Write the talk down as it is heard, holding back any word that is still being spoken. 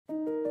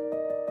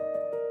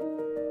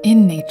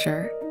In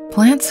nature,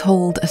 plants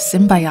hold a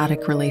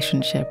symbiotic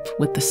relationship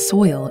with the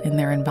soil in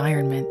their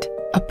environment,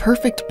 a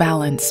perfect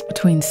balance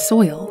between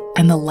soil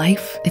and the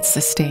life it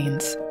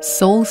sustains.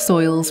 Soul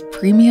Soil's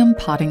premium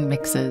potting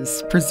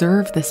mixes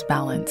preserve this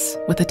balance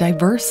with a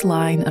diverse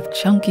line of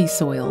chunky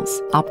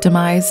soils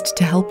optimized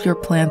to help your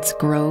plants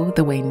grow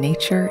the way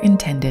nature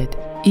intended.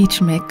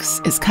 Each mix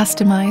is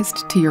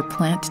customized to your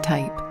plant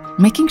type,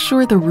 making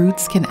sure the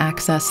roots can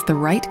access the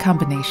right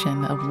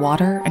combination of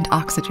water and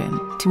oxygen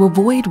to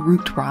avoid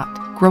root rot,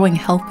 growing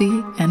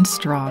healthy and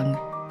strong.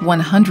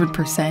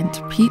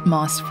 100% peat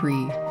moss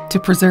free to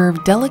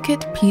preserve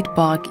delicate peat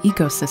bog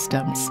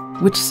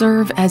ecosystems, which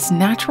serve as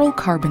natural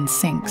carbon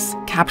sinks,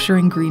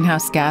 capturing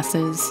greenhouse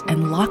gases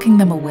and locking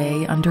them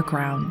away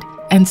underground.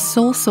 And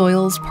Soul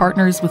Soils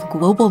partners with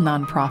global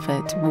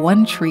nonprofit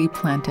One Tree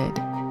Planted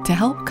to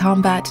help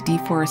combat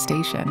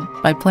deforestation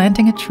by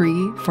planting a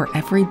tree for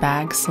every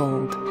bag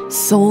sold.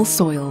 Soul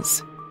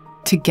Soils.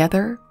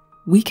 Together,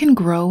 we can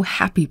grow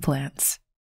happy plants.